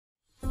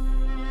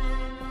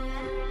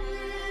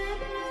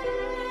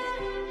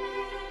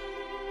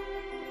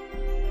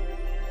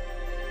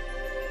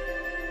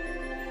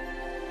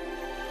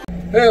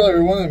Hello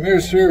everyone, Amir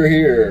Sir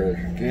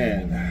here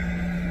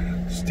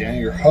again. Stan,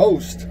 your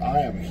host. I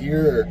am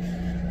here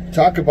to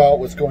talk about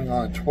what's going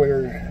on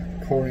Twitter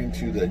according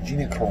to the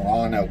Gina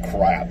Carano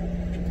crap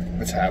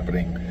that's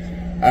happening.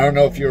 I don't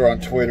know if you're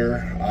on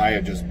Twitter. I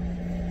had just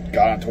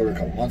got on Twitter a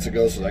couple months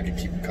ago so that I can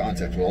keep in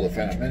contact with all the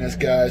Phantom Menace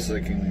guys, so I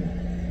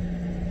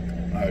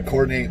can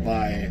coordinate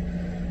my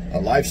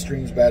live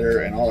streams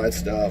better and all that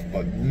stuff.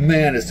 But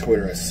man, is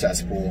Twitter a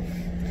cesspool.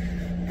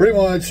 Pretty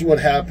much what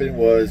happened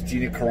was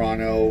Gina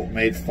Carano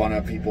made fun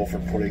of people for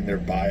putting their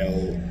bio,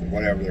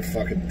 whatever their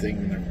fucking thing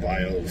in their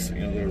bios, you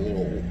know, their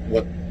little,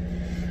 what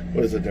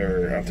is it,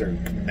 their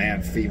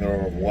man, female,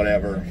 or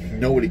whatever.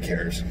 Nobody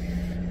cares.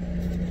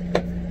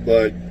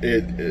 But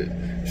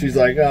she's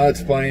like, oh,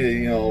 it's funny that,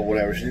 you know,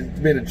 whatever. She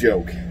made a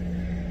joke.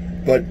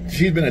 But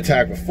she's been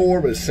attacked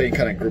before by the same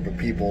kind of group of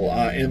people.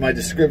 In my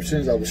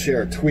descriptions, I will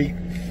share a tweet.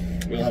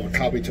 We'll have a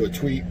copy to a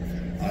tweet.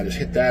 Just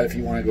hit that if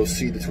you want to go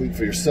see the tweet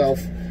for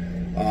yourself.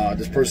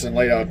 This person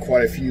laid out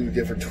quite a few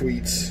different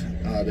tweets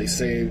they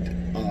saved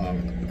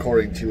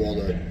according to all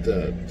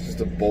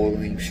the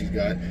bullying she's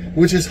got,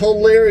 which is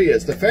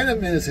hilarious. The Phantom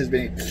Menace has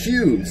been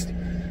accused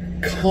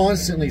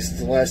constantly since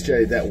The Last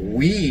Jedi that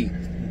we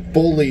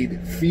bullied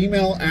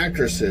female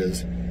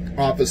actresses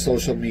off of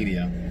social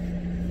media.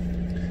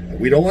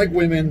 We don't like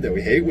women, that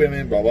we hate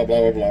women, blah, blah,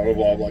 blah, blah, blah, blah,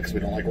 blah, blah, because we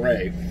don't like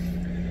Rey.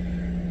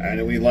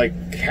 And we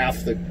like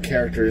half the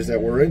characters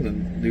that were in the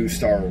new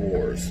Star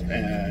Wars.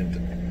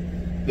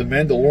 And The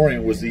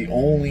Mandalorian was the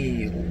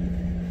only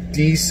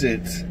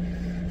decent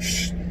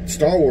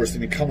Star Wars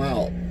thing to come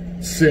out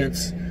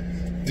since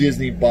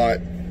Disney bought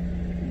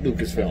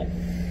Lucasfilm.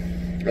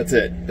 That's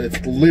it.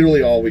 That's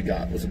literally all we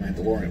got was The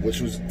Mandalorian, which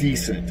was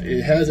decent.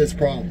 It has its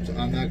problems.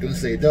 I'm not going to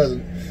say it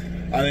doesn't.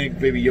 I think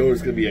Baby Yoda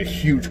is going to be a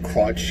huge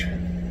crutch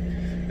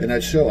in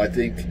that show. I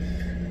think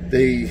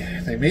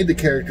they made the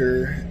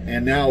character,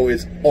 and now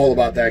it's all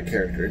about that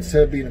character.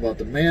 Instead of being about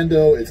the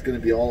Mando, it's going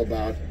to be all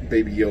about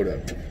Baby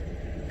Yoda.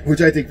 Which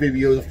I think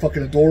Baby Yoda is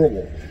fucking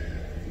adorable.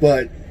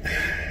 But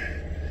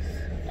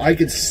I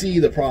could see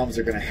the problems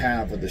they're going to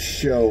have with the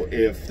show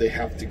if they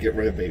have to get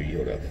rid of Baby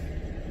Yoda.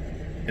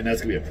 And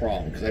that's going to be a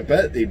problem. Because I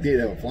bet they did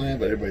have a plan,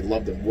 but everybody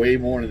loved them way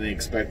more than they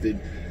expected.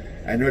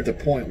 And they're at the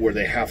point where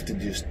they have to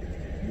just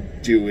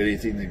do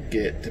anything they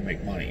get to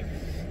make money.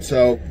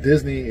 So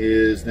Disney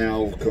is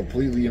now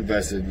completely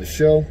invested in the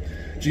show.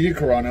 Gina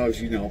Carano, as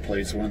you know,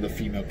 plays one of the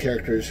female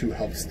characters who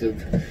helps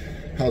the...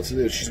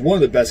 She's one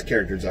of the best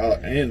characters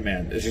out, and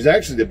man, she's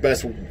actually the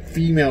best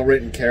female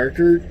written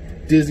character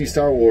Disney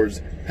Star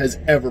Wars has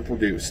ever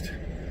produced.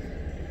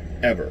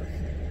 Ever.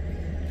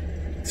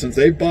 Since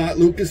they bought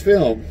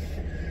Lucasfilm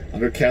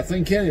under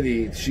Kathleen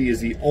Kennedy, she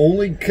is the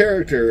only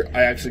character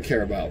I actually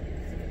care about.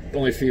 The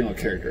only female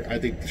character. I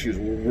think she was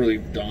really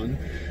done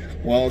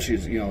well.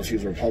 She's, you know,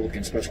 she's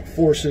Republican Special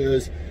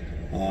Forces,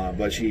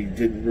 but she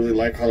didn't really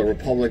like how the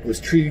Republic was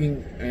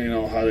treating, you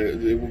know, how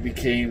it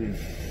became.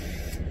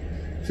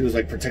 She was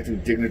like protecting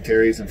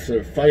dignitaries instead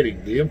of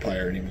fighting the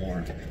Empire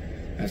anymore.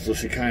 And so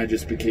she kind of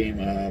just became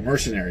a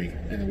mercenary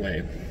in a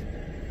way.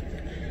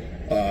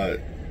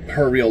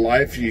 Her real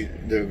life, Gina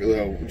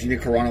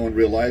Carano in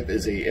real life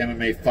is a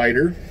MMA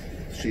fighter.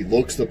 She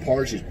looks the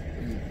part. She's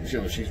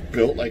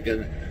built like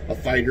a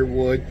fighter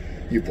would.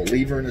 You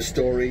believe her in the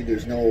story.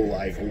 There's no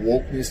like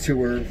wokeness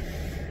to her.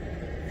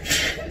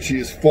 She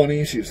is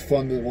funny. She's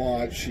fun to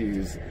watch.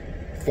 She's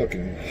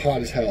fucking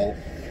hot as hell.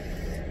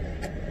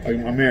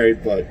 I'm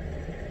married, but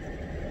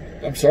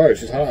I'm sorry,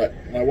 she's hot.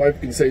 My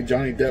wife can say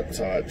Johnny Depp is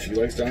hot. She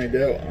likes Johnny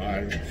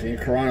Depp.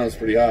 Gina Carano's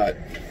pretty hot.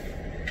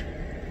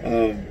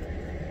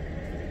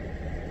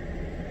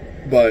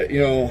 But, you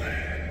know,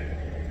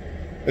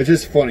 it's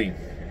just funny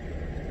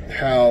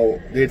how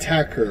they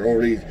attack her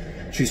over these.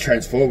 She's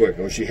transphobic,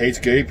 or she hates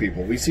gay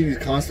people. We see these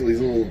constantly,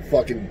 these little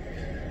fucking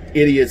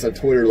idiots on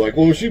Twitter like,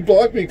 well, she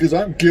blocked me because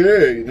I'm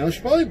gay. No,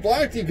 she probably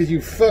blocked you because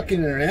you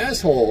fucking are an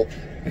asshole.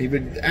 And you've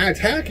been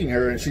attacking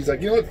her, and she's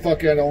like, you know what,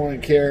 fuck it, I don't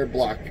want to care,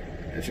 block.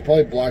 And she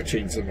probably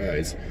blockchained some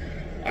guys.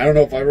 I don't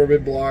know if I've ever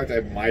been blocked.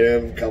 I might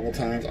have a couple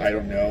times. I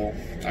don't know.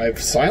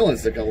 I've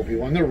silenced a couple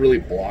people. I've never really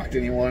blocked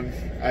anyone.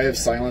 I have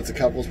silenced a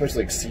couple,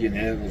 especially like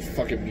CNN and those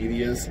fucking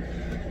medias. I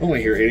don't want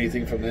to hear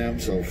anything from them,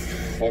 so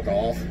fuck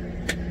off.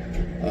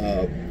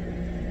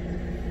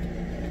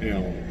 You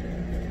know,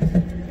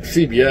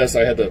 CBS,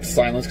 I had to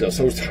silence because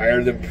I was so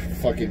tired of them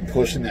fucking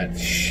pushing that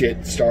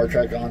shit Star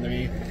Trek onto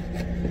me.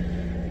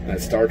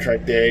 That Star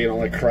Trek Day and all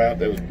that crap.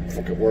 That was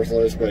fucking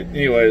worthless. But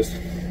anyways...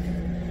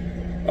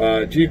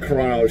 Gina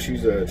Carano,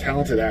 she's a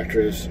talented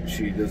actress.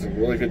 She does a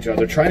really good job.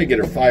 They're trying to get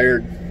her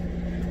fired,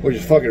 which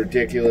is fucking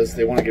ridiculous.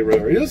 They want to get rid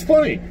of her. It was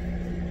funny.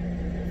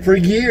 For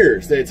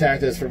years, they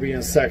attacked us for being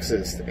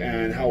sexist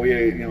and how we,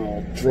 you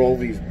know,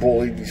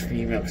 bullied these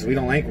females because we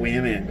don't like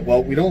women.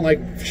 Well, we don't like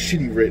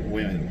shitty written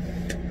women.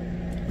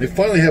 They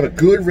finally have a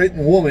good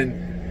written woman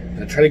and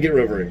they try to get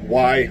rid of her.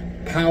 Why?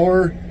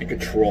 Power and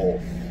control.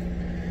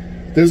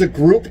 There's a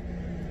group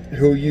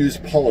who use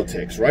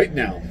politics right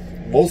now,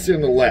 mostly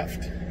on the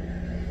left,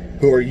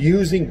 who are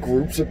using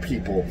groups of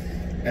people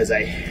as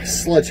a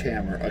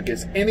sledgehammer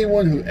against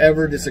anyone who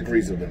ever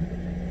disagrees with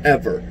them.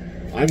 Ever.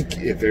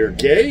 If they're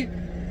gay,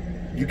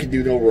 you can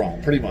do no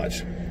wrong, pretty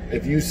much.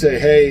 If you say,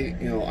 hey,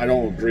 you know, I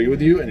don't agree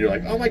with you, and you're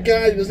like, oh my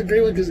God, he doesn't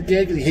agree with me because he's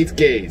gay because he hates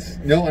gays.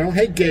 No, I don't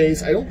hate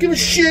gays. I don't give a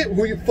shit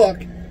who you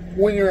fuck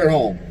when you're at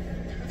home.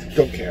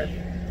 Don't care.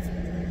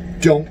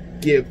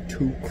 Don't give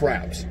two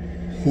craps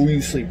who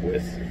you sleep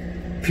with.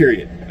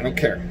 Period. I don't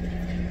care.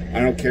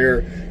 I don't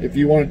care if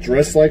you want to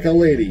dress like a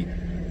lady.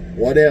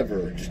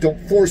 Whatever. Just don't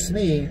force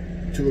me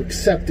to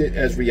accept it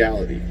as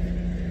reality.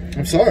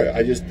 I'm sorry.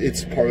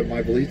 It's part of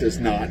my belief that it's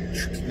not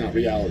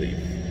reality.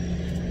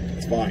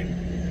 It's fine.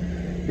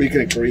 We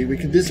can agree. We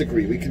can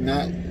disagree. We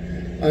cannot.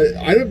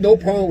 I have no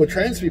problem with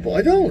trans people.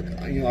 I don't.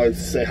 You know, I'll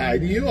say hi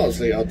to you.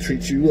 I'll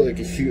treat you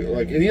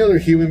like any other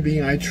human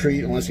being I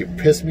treat, unless you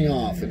piss me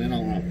off, and then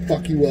I'm gonna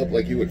fuck you up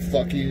like you would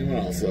fuck anyone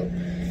else. So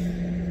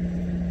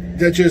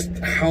that's just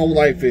how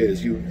life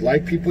is. You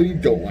like people. You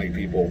don't like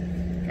people.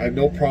 I have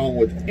no problem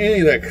with any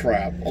of that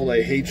crap. All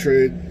that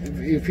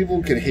hatred.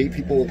 People can hate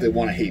people if they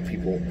want to hate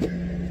people.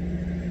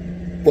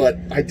 But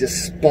I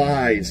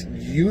despise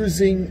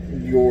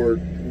using your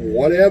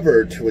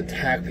whatever to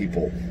attack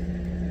people.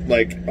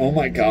 Like, oh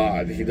my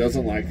God, he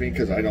doesn't like me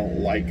because I don't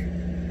like,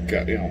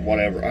 you know,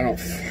 whatever. I don't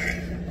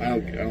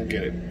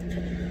get it.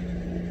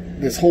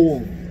 This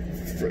whole,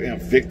 you know,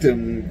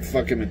 victim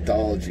fucking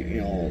mythology,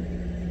 you know,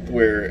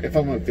 where if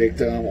I'm a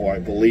victim or I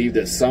believe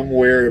that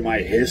somewhere in my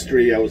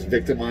history I was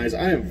victimized,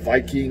 I am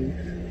Viking,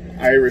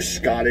 Irish,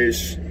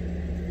 Scottish,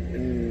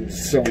 and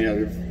so many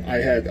other. I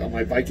had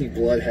my Viking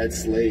blood had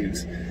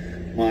slaves.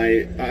 My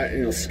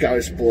you know,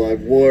 Scottish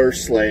blood were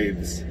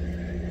slaves.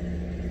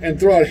 And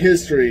throughout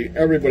history,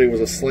 everybody was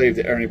a slave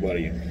to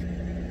anybody.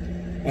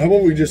 How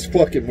about we just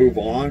fucking move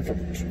on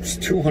from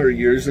 200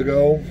 years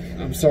ago?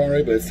 I'm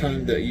sorry, but it's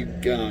time that you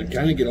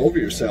kind of get over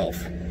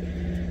yourself.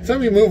 It's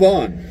time you move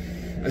on.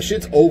 That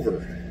shit's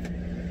over.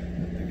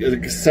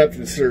 Except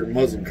in certain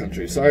Muslim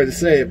countries. Sorry to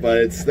say it, but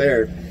it's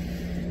there.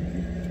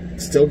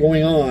 It's still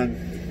going on.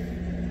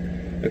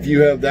 If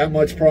you have that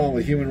much problem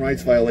with human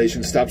rights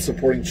violations, stop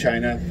supporting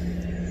China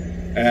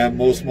and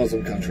most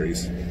Muslim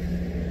countries.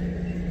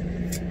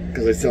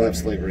 Because they still have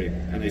slavery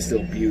and they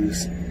still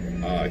abuse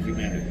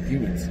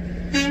humans.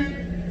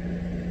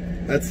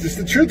 That's just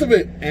the truth of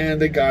it,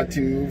 and they got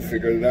to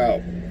figure it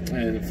out.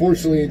 And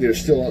unfortunately, there's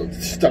still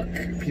stuck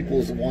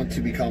people that want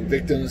to become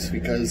victims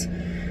because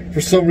for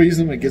some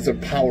reason it gives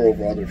them power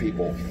over other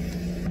people.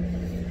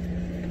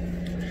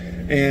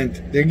 And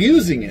they're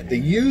using it. They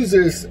use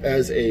this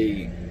as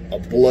a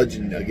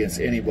bludgeon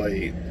against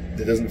anybody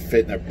that doesn't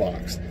fit in their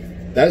box.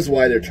 That is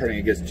why they're turning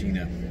against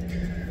Gina.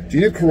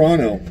 Gina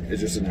Carano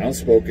is just an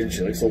outspoken. She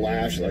likes to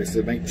laugh. She likes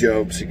to make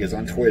jokes. She gets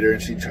on Twitter and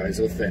she tries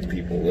to offend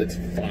people. It's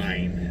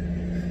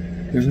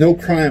fine. There's no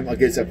crime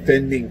against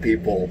offending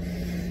people.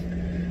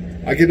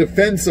 I could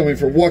offend somebody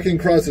for walking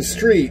across the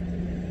street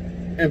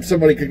and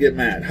somebody could get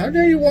mad. How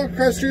dare you walk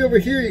across the street over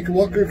here? You can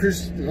walk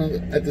across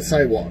at the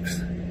sidewalks.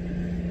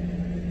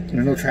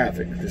 There's no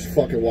traffic. Just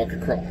fucking walk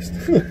across.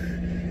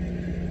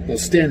 Don't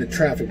stand in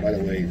traffic, by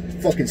the way.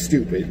 It's fucking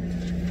stupid.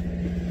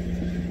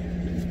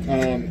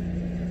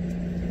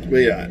 But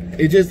yeah,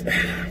 it just...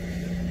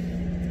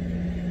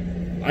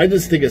 I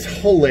just think it's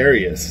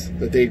hilarious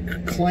that they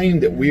claim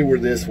that we were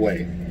this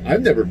way.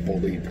 I've never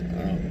bullied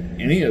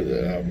any of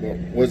the...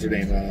 what's her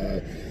name?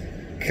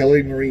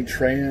 Kelly Marie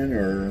Tran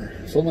or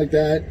something like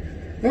that.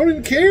 I don't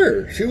even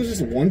care. She was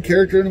just one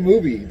character in a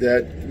movie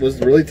that was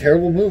a really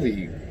terrible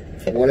movie.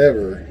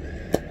 Whatever.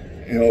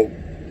 You know,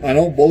 I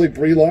don't bully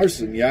Brie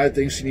Larson. Yeah, I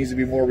think she needs to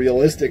be more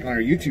realistic on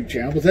her YouTube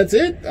channel, but that's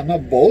it. I'm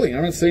not bullying.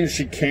 I'm not saying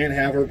she can't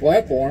have her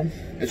platform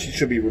and she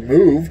should be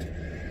removed.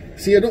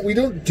 See, we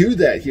don't do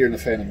that here in the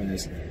Phantom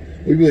Menace.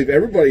 We believe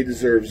everybody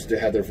deserves to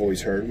have their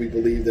voice heard. We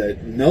believe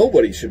that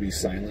nobody should be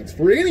silenced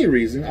for any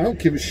reason. I don't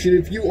give a shit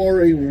if you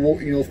are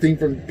a thing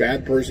from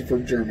bad person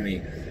from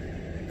Germany.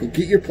 Go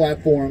get your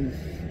platform.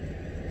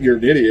 You're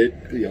an idiot.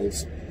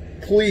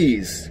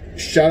 Please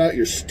shout out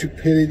your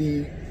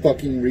stupidity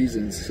fucking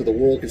reasons so the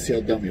world can see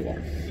how dumb you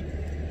are.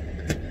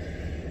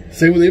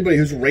 Same with anybody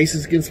who's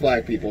racist against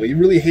black people. You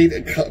really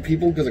hate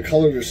people because the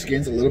color of their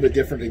skin's a little bit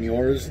different than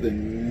yours,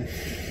 then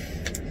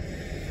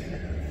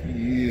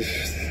you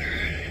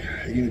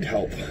need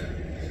help.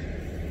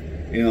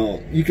 You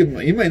know,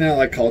 you might not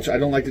like culture. I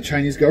don't like the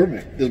Chinese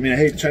government. Doesn't mean I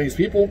hate the Chinese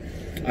people.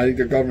 I think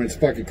their government's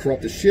fucking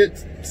corrupt as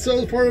shit. So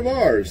is part of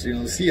ours. You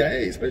know, the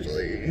CIA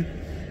especially.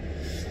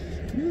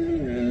 I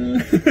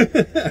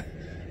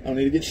don't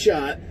need to get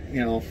shot,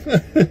 you know.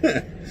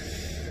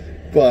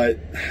 But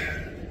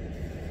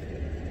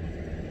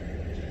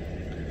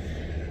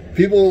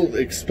people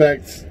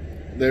expect,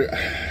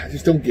 I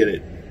just don't get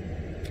it.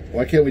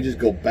 Why can't we just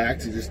go back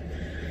to just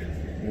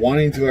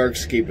wanting to our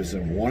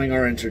escapism, wanting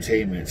our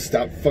entertainment?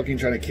 Stop fucking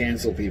trying to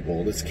cancel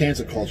people. This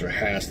cancel culture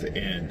has to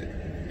end.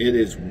 It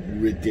is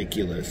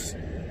ridiculous.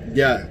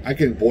 Yeah, I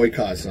can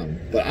boycott some,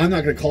 but I'm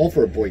not going to call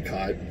for a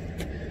boycott.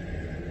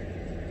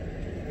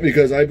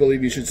 Because I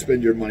believe you should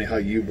spend your money how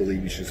you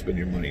believe you should spend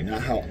your money,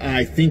 not how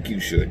I think you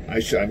should.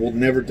 I will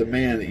never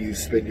demand that you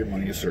spend your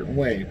money a certain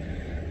way,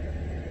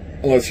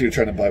 unless you're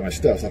trying to buy my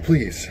stuff. So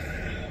please,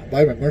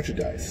 buy my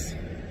merchandise.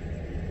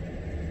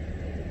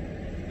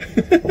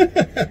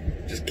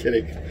 Just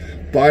kidding.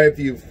 Buy if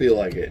you feel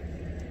like it.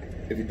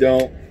 If you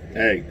don't,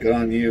 hey, good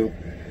on you.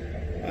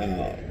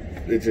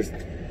 It's just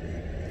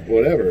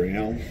whatever, you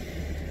know.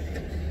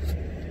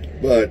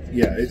 But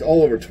yeah, it's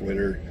all over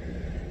Twitter.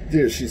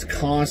 Dude, she's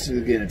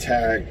constantly getting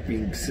attacked,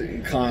 being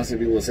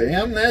constantly people say,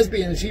 I'm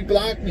lesbian and she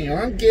blocked me,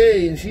 or I'm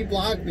gay and she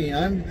blocked me.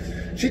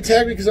 She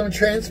tagged me because I'm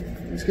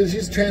because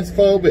she's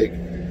transphobic.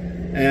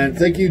 And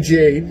thank you,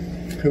 Jade,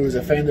 who is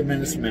a Fandom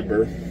Menace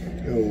member,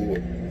 who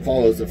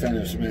follows the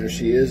Fandom Menace.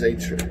 She is a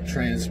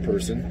trans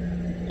person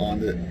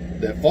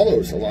that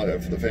follows a lot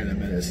of the Fandom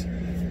Menace.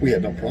 We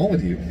have no problem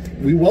with you.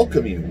 We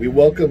welcome you. We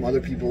welcome other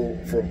people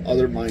from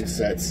other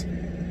mindsets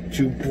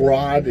to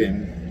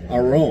broaden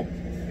our own.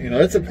 You know,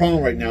 that's the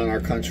problem right now in our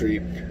country,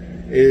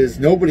 is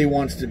nobody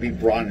wants to be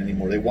broadened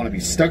anymore. They want to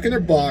be stuck in their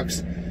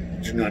box.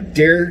 Do not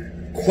dare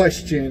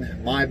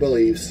question my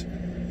beliefs,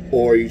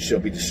 or you shall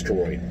be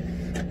destroyed.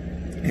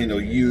 And they'll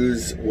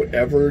use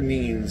whatever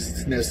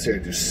means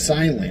necessary to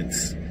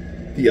silence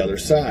the other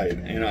side.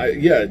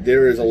 And yeah,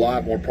 there is a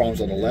lot more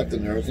problems on the left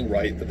than there is on the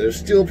right, but there's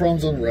still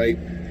problems on the right.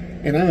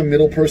 And I'm a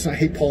middle person. I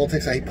hate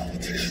politics. I hate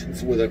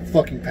politicians with a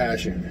fucking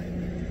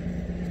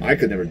passion. I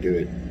could never do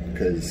it.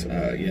 Because,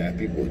 yeah,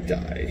 people would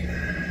die.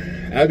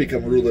 And I'd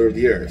become ruler of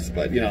the earth.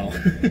 But, you know,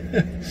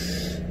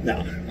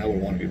 no, I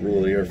wouldn't want to be ruler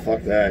of the earth.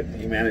 Fuck that.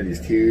 Humanity's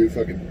too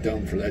fucking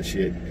dumb for that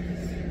shit.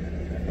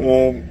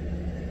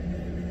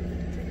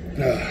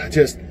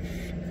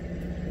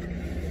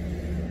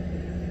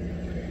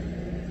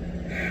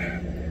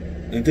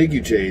 And thank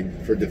you, Jade,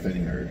 for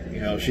defending her.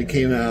 You know, she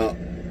came out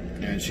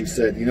and she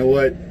said, you know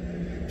what?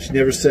 She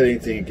never said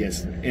anything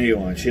against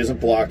anyone. She hasn't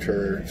blocked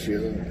her. She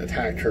hasn't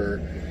attacked her.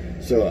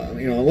 So,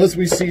 you know, unless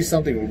we see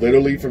something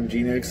literally from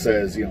Gina that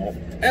says, you know,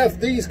 F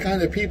these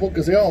kind of people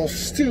because they're all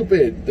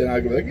stupid, then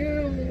I'd go like,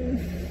 yeah,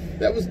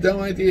 that was a dumb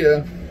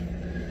idea.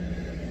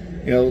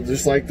 You know,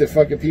 just like the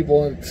fucking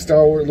people in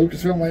Star Wars,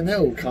 Lucasfilm right now,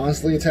 who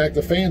constantly attack the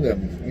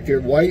fandom. If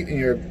you're white and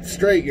you're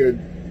straight, you're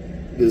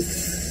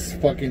this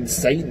fucking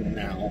Satan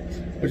now,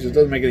 which just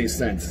doesn't make any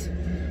sense.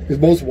 Because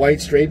most white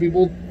straight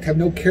people have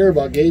no care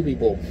about gay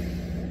people.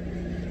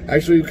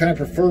 Actually, we kind of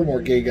prefer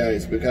more gay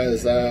guys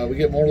because we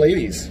get more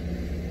ladies.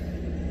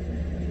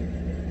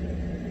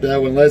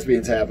 But when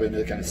lesbians happen,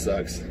 it kind of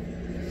sucks.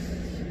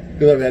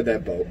 Because I've had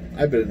that boat.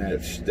 I've been in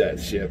that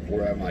ship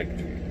where I'm like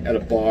at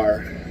a bar,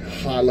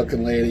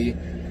 hot-looking lady.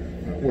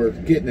 We're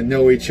getting to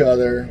know each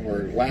other.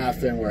 We're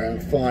laughing. We're having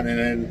fun. And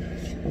then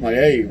I'm like,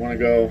 hey, you want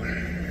to go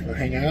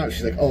hang out?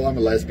 She's like, oh, I'm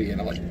a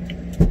lesbian. I'm like,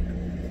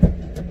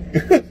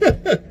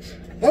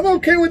 I'm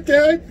okay with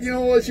that. You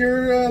know, was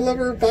your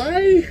lover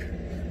bi?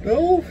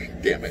 No?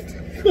 Damn it.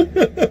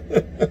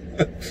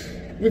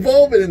 We've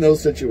all been in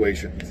those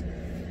situations.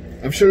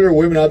 I'm sure there are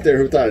women out there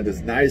who thought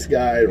this nice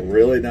guy,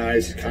 really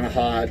nice, he's kind of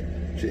hot,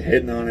 she's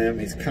hitting on him,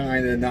 he's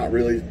kind of not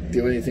really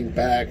doing anything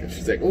back, and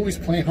she's like, oh, he's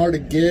playing hard to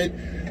get,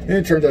 and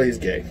it turns out he's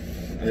gay.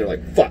 And they're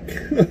like, fuck.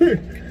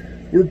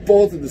 We're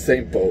both in the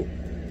same boat.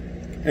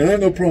 And I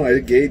have no problem. I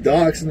had gay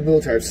docs in the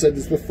military. I've said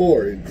this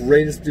before. The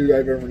greatest dude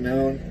I've ever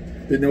known.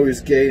 Didn't know he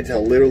was gay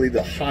until literally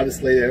the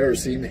hottest lady I've ever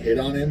seen hit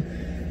on him.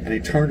 And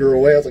he turned her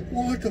away. I was like,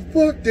 what the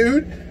fuck,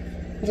 dude?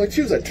 I was like,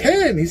 she was a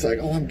 10. He's like,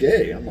 oh, I'm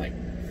gay. I'm like,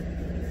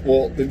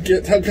 well, then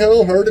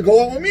tell her to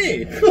go out with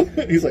me.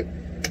 He's like,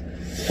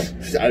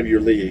 she's out of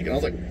your league. And I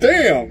was like,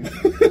 damn.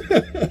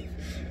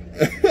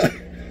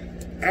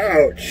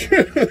 Ouch.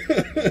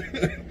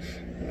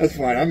 That's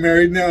fine. I'm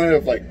married now. I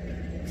have like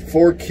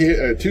 4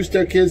 kids, 2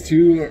 step kids,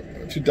 two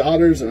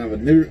daughters, and I have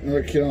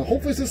another kid.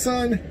 Hopefully it's a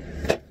son.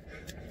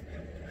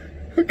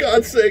 For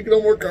God's sake,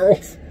 no more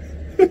girls.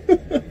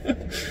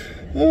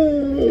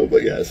 Oh,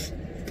 but yes.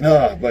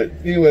 But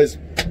anyways,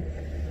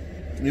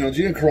 you know,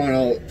 Gina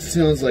Carano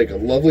sounds like a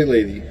lovely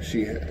lady.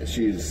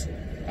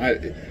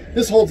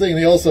 This whole thing,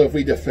 they also, if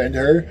we defend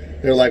her,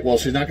 they're like, well,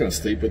 she's not going to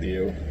sleep with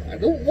you. I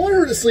don't want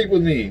her to sleep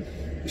with me.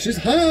 She's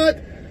hot,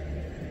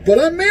 but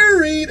I'm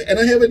married, and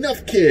I have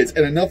enough kids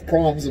and enough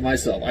problems with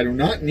myself. I do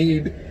not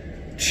need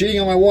cheating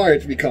on my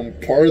wife to become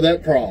part of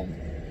that problem.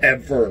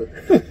 Ever.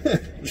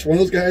 Just one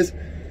of those guys,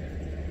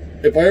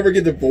 if I ever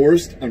get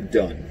divorced, I'm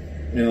done.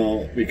 You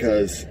know,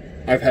 because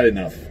I've had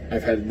enough.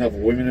 I've had enough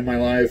women in my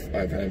life.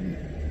 I've had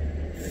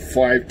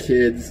 5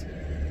 kids.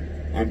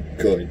 I'm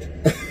good.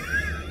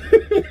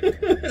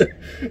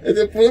 And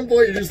then for one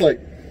point, you're just like,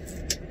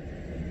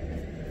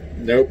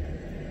 nope.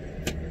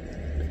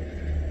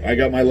 I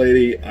got my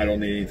lady. I don't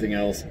need anything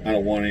else. I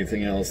don't want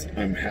anything else.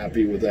 I'm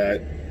happy with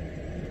that.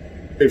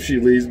 If she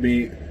leaves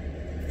me,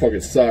 fucking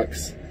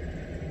sucks.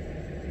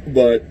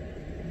 But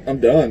I'm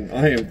done.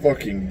 I am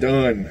fucking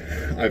done.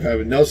 I've had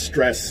enough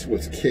stress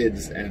with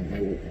kids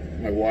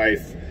and my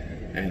wife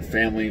and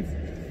family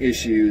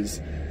issues,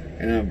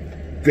 and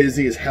I'm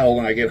busy as hell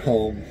when I get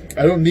home.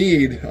 I don't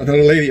need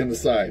another lady on the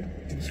side.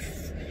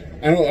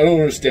 I don't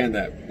understand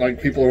that.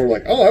 Like, people are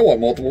like, oh, I want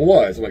multiple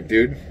wives. I'm like,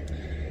 dude,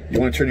 you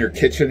want to turn your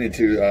kitchen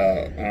into,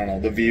 I don't know,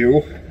 The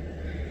View?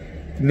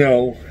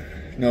 No,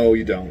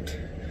 you don't.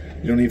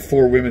 You don't need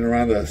 4 women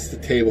around the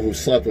table who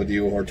slept with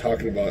you or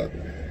talking about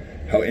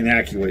how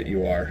inaccurate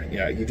you are.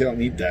 Yeah, you don't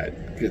need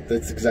that.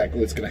 That's exactly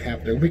what's going to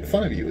happen. They're going to make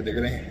fun of you. They're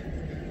going to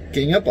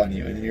gang up on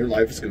you, and your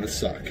life is going to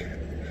suck.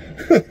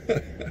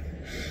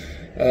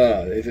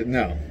 They said,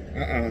 no.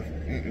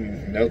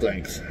 No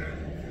thanks.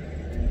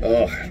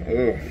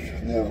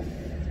 No.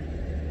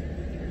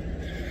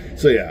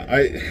 So yeah,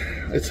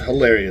 it's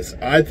hilarious.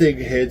 I think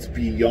it's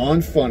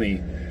beyond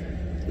funny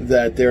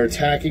that they're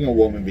attacking a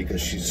woman because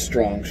she's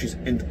strong, she's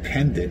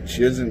independent,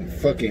 she doesn't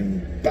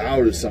fucking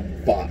bow to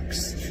some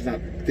box. She's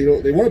not.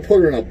 They want to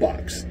put her in a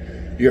box.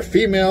 You're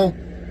female,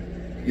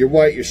 you're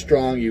white, you're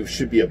strong, you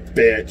should be a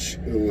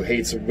bitch who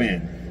hates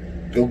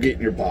men. Go get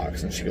in your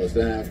box. And she goes,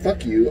 nah,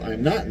 fuck you,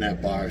 I'm not in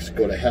that box,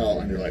 go to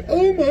hell. And they're like,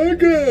 oh my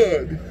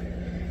god.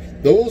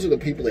 Those are the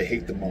people they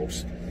hate the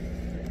most.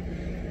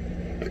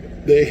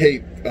 They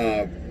hate,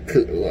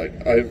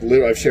 like,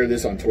 I've shared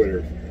this on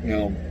Twitter, you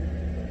know,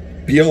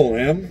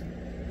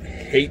 BLM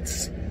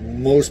hates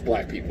most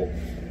black people.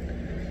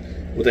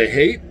 What they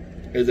hate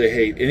is they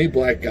hate any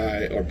black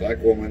guy or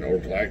black woman or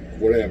black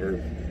whatever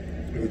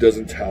who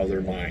doesn't tell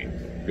their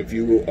line. If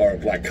you are a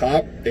black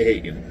cop, they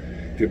hate you.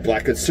 If you're a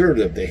black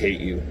conservative, they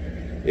hate you.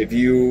 If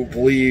you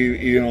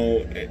believe, you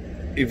know,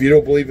 if you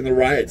don't believe in the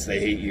riots, they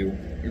hate you.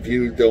 If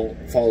you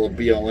don't follow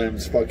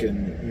BLM's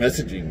fucking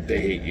messaging, they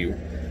hate you.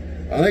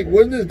 I think,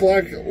 when does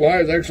Black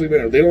Lives actually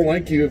matter? They don't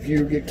like you if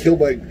you get killed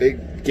by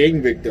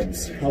gang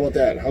victims. How about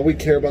that? How we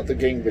care about the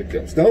gang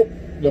victims? Nope,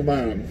 the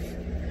man.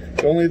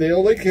 They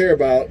only care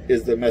about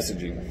is the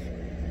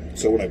messaging.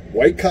 So when a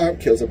white cop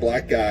kills a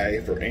black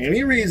guy for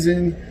any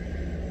reason,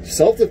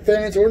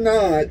 self-defense or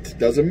not,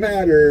 doesn't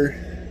matter.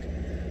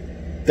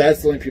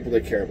 That's the only people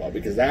they care about,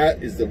 because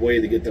that is the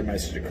way to get their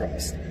message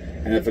across.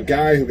 And if a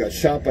guy who got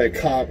shot by a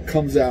cop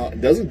comes out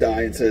and doesn't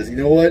die and says, you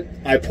know what,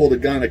 I pulled a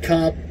gun on a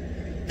cop,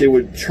 they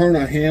would turn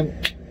on him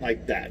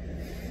like that.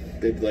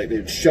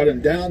 They'd shut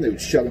him down, they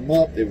would shut him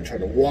up, they would try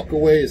to walk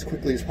away as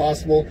quickly as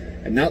possible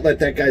and not let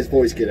that guy's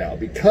voice get out,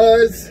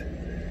 because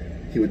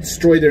he would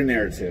destroy their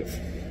narrative.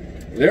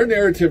 Their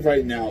narrative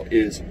right now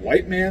is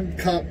white man,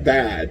 cop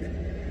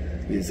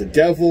bad. He's a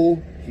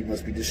devil, he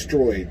must be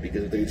destroyed,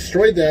 because if they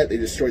destroyed that, they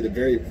destroyed the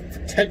very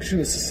protection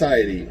of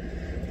society.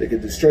 They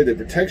could destroy the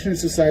protection of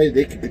society,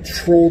 they could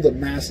control the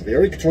masses. They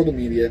already control the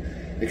media,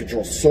 they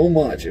control so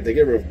much. If they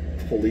get rid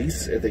of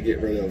police, if they get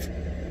rid of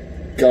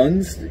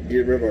guns,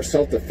 get rid of our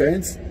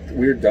self-defense,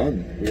 we're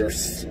done. We are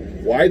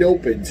wide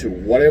open to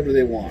whatever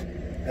they want.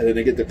 And then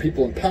they get the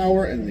people in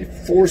power and they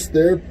force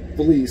their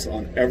beliefs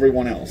on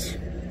everyone else.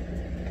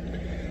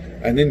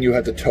 And then you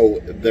have to toe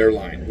their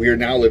line. We are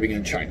now living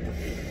in China,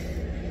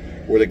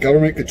 where the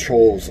government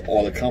controls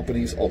all the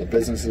companies, all the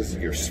businesses,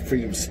 your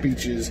freedom of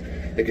speeches.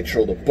 They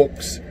control the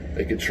books,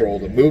 they control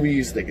the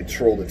movies, they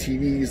control the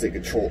TVs, they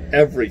control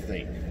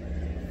everything.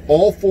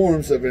 All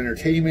forms of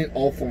entertainment,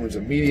 all forms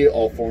of media,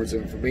 all forms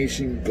of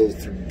information go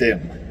through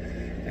them.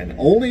 And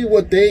only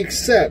what they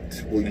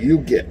accept will you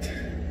get.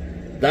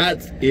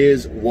 That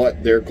is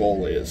what their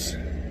goal is.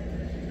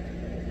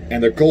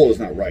 And their goal is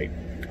not right.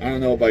 I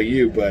don't know about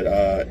you, but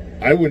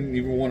I wouldn't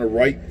even want a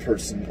right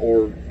person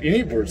or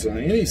any person on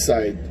any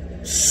side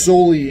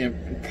solely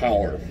in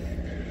power,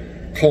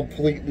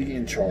 completely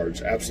in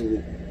charge,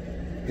 absolutely,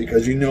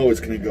 because you know it's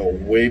going to go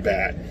way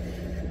bad.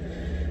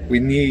 We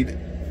need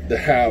to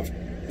have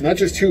not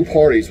just 2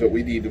 parties, but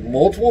we need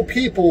multiple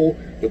people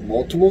with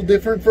multiple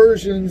different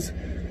versions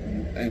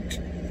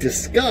and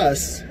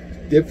discuss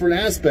different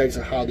aspects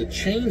of how to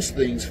change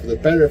things for the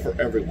better for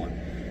everyone.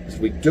 If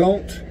we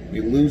don't, we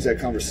lose that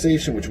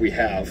conversation, which we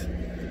have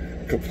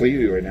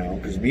completely right now,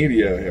 because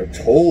media are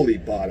totally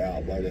bought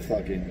out by the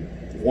fucking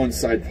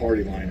one-side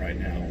party line right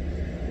now.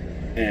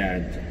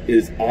 And it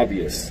is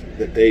obvious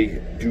that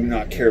they do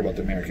not care about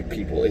the American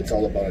people. It's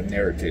all about a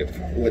narrative.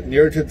 What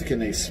narrative can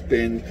they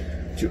spin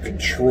to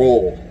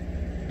control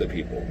the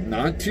people?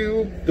 Not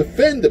to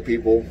defend the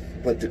people,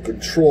 but to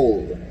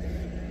control them.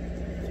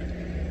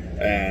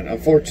 And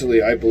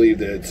unfortunately, I believe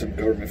that some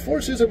government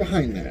forces are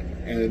behind that,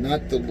 and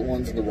not the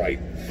ones on the right.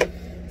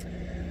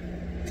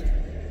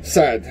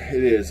 Sad,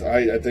 it is.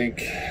 I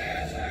think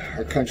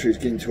our country is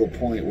getting to a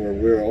point where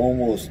we're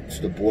almost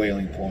to the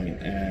boiling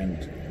point,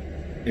 and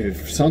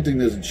if something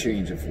doesn't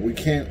change, if we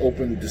can't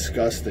open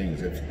discuss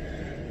things, if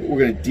we're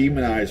going to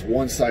demonize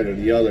one side or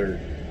the other,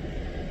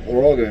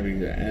 we're all going to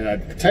be,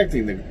 and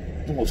protecting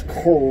the most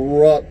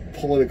corrupt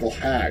political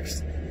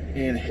hacks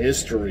in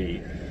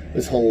history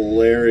is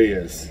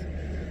hilarious.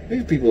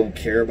 These people don't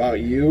care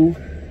about you.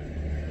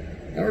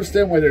 I don't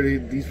understand why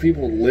these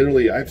people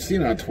literally, I've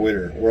seen it on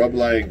Twitter, where I'm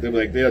like,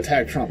 they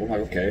attack Trump. I'm like,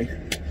 okay,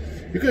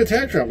 you could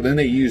attack Trump, but then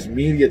they use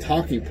media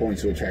talking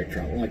points to attack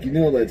Trump. I'm like, you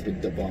know that's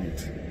been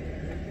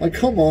debunked. Like,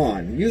 come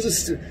on,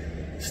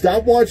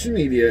 stop watching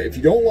media. If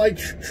you don't like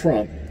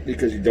Trump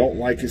because you don't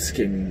like his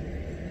skin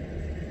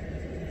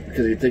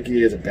because you think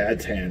he has a bad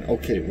tan.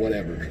 Okay,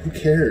 whatever. Who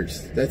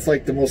cares? That's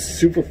like the most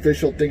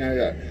superficial thing I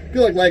got. I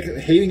feel like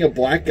hating a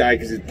black guy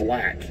because he's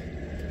black.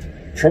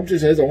 Trump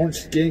just has orange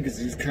skin because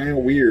he's kind of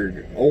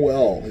weird. Oh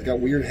well, he's got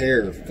weird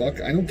hair.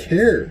 Fuck, I don't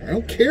care. I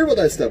don't care about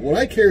that stuff. What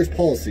I care is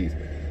policies.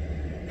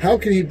 How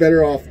can he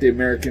better off the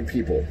American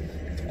people?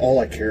 That's all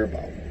I care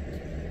about.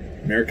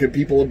 American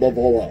people above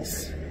all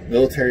else.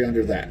 Military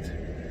under that.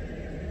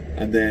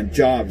 And then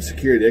jobs,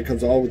 security, that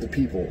comes all with the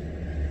people.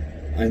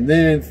 And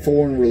then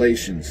foreign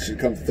relations should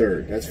come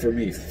third. That's for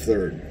me,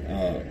 third.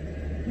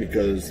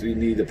 Because you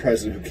need a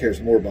president who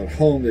cares more about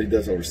home than he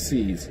does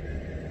overseas.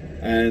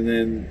 And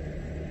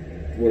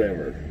then,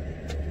 whatever.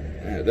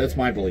 That's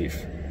my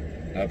belief.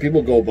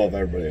 People go above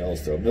everybody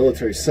else, though.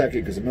 Military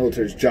second, because the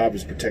military's job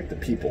is to protect the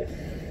people.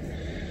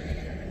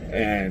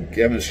 And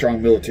having a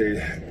strong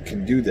military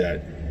can do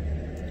that.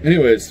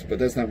 Anyways, but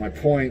that's not my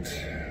point.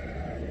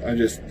 I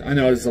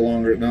know it's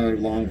another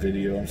long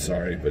video, I'm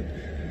sorry, but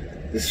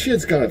this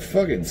shit's gotta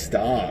fucking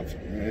stop,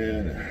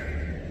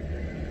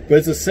 man. But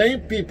it's the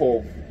same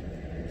people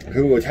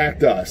who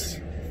attacked us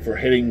for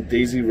hitting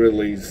Daisy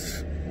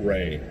Ridley's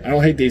Ray. I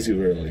don't hate Daisy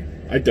Ridley.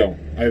 I don't.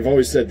 I've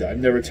always said that. I've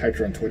never attacked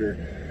her on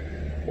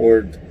Twitter.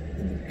 Or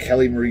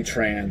Kelly Marie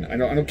Tran. I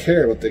don't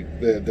care about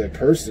the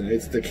person.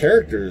 It's the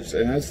characters,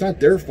 and it's not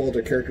their fault.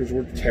 The characters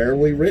were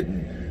terribly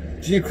written.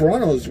 Gina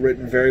Carano has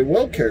written very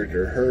well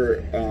character.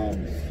 Her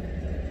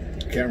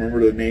I can't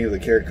remember the name of the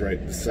character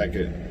right this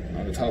second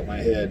on the top of my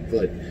head,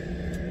 but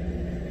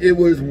it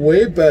was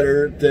way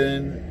better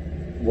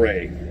than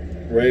Ray.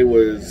 Ray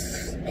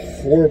was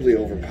horribly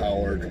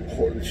overpowered.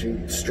 She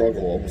didn't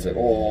struggle almost at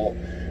all.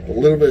 A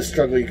little bit of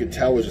struggle you could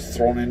tell was just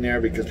thrown in there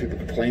because people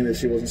complained that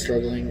she wasn't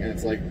struggling, and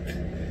it's like,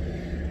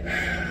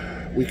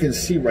 we can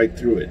see right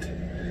through it.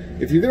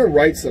 If you're going to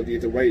write something, you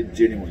have to write it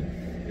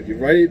genuine. If you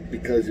write it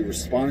because you're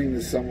responding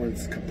to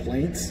someone's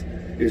complaints,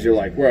 is you're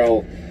like,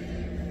 well,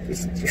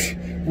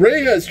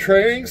 Ray has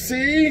training,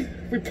 see?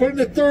 We put in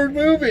the third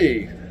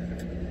movie.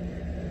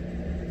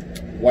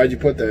 Why'd you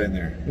put that in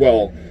there?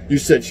 Well, you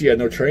said she had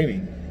no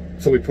training,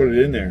 so we put it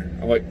in there.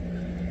 I'm like,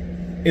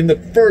 in the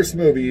first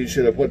movie, you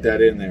should have put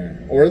that in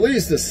there. Or at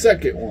least the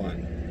second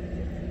one.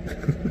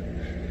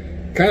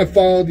 Kind of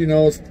followed, you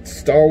know,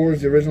 Star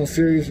Wars, the original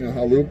series. You know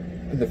how Luke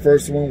in the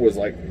first one was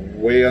like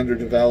way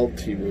underdeveloped.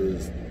 He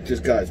was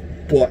just got his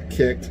butt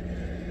kicked.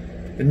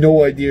 And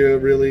no idea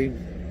really.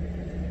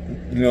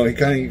 You know, he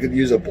could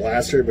use a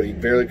blaster, but he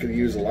barely could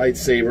use a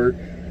lightsaber.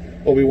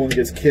 Obi-Wan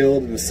gets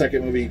killed. In the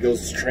second movie, he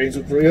goes and trains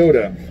with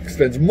Yoda.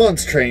 Spends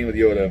months training with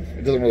Yoda.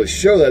 It doesn't really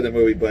show that in the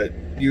movie, but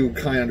you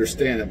kind of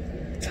understand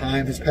that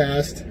time has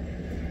passed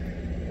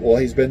while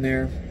he's been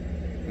there.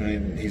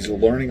 And he's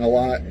learning a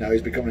lot. Now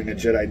he's becoming a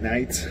Jedi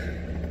Knight.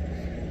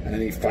 And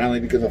then he finally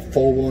becomes a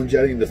full-blown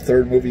Jedi in the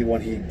third movie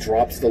when he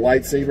drops the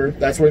lightsaber.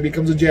 That's when he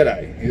becomes a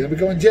Jedi. He doesn't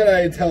become a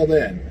Jedi until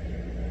then.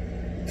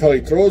 Until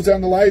he throws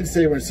down the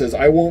lightsaber and says,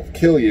 I won't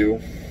kill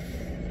you.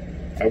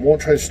 I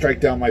won't try to strike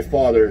down my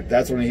father.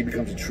 That's when he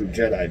becomes a true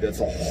Jedi. That's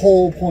the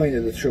whole point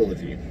of the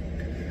trilogy.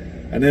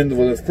 And then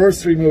when the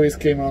first three movies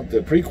came out,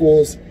 the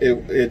prequels,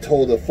 it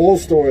told the full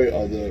story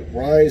of the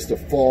rise, the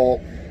fall,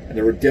 and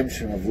the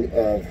redemption of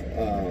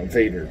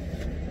Vader.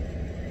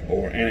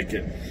 Or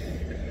Anakin.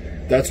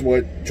 That's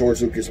what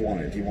George Lucas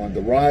wanted. He wanted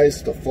the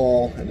rise, the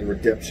fall, and the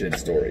redemption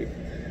story.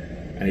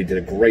 And he did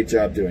a great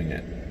job doing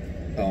it.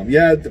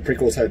 Yeah, the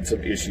prequels had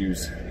some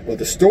issues, but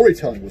the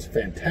storytelling was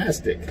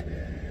fantastic.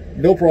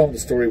 No problem with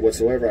the story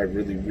whatsoever. I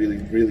really, really,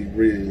 really,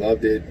 really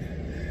loved it.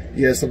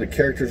 Yeah, some of the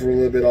characters were a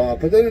little bit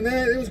off, but other than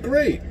that, it was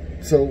great.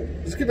 So,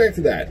 let's get back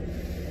to that.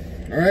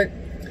 Alright?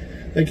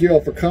 Thank you all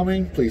for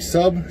coming. Please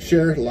sub,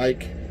 share,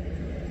 like,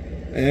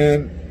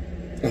 and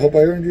I hope I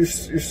earned your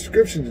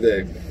subscription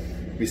today.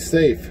 Be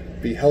safe,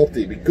 be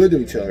healthy, be good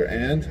to each other,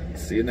 and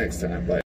see you next time. Bye.